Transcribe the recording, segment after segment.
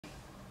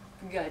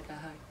Gata,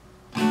 hai.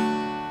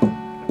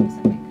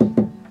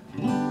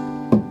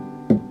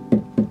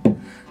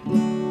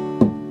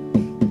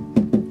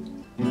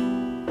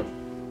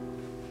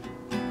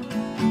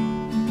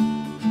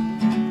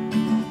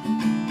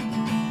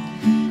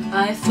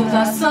 I thought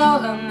I saw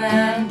a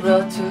man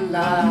brought to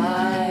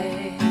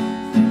life.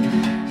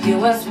 He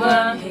was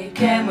warm, he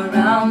came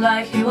around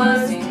like he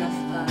was in a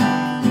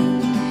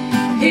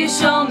fight. He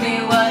showed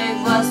me what it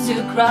was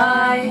to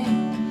cry,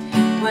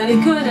 but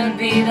he couldn't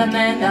be the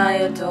man I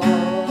adore.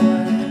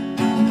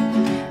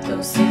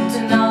 Don't seem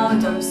to know,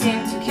 don't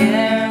seem to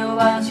care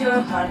what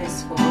your heart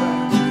is for.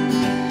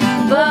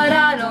 But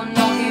I don't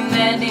know him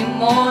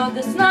anymore.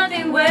 There's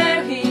nothing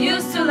where he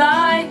used to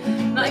lie.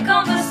 My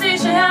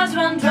conversation has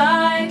run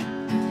dry.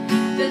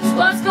 That's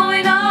what's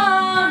going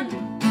on.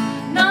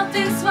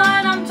 Nothing's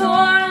fine, I'm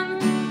torn.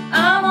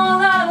 I'm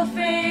all out of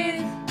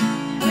faith.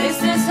 This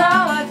is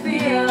how I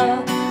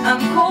feel. I'm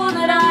cold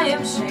and I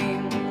am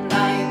shamed,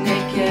 lying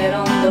naked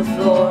on the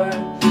floor.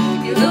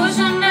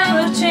 Illusion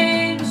never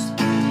changed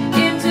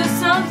into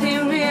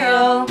something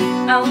real.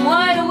 I'm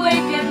wide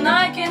awake and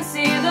I can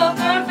see the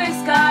perfect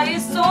sky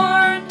is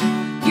torn.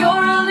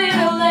 You're a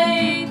little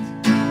late,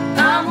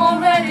 I'm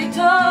already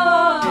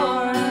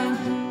torn.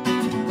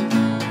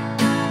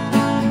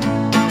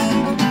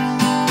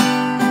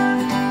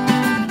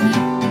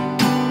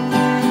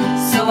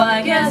 So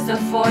I guess the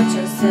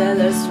fortune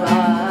teller's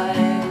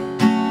right.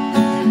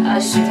 I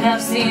should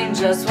have seen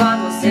just what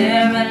was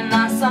there and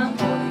not some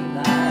holy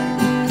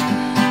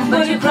light.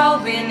 But you're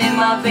crawling in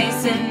my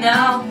veins and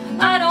now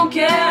I don't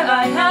care,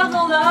 I have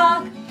no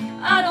luck.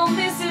 I don't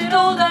miss it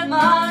all that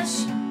much.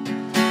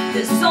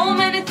 There's so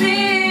many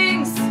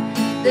things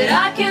that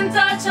I can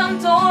touch, I'm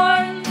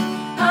torn.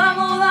 I'm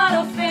all out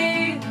of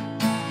faith.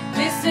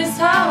 This is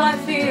how I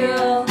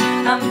feel.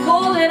 I'm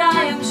cold and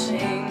I am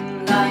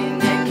shamed, lying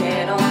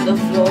naked on the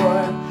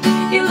floor.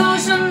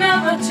 Illusion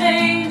never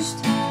changed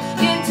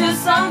into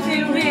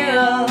something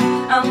real.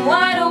 I'm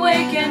wide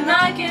awake and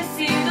I can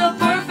see the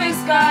perfect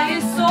sky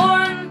is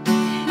torn.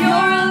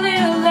 You're a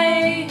little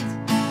late,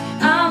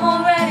 I'm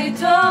already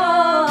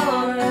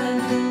torn.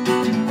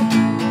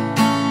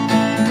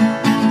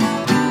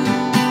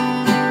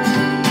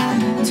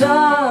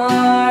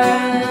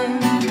 Torn.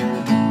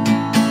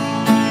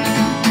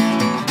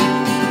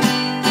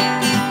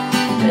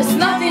 There's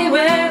nothing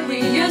where we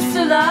used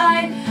to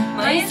lie.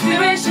 My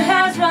inspiration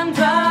has run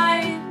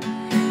dry.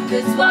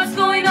 That's what's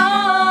going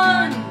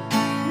on.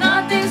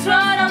 Nothing's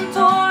right, I'm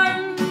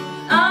torn.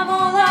 I'm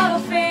all out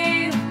of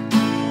faith.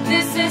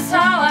 This is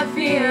how I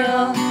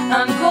feel.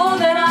 I'm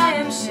cold and I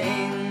am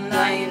shamed,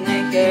 lying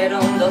naked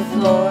on the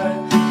floor.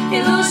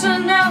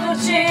 Illusion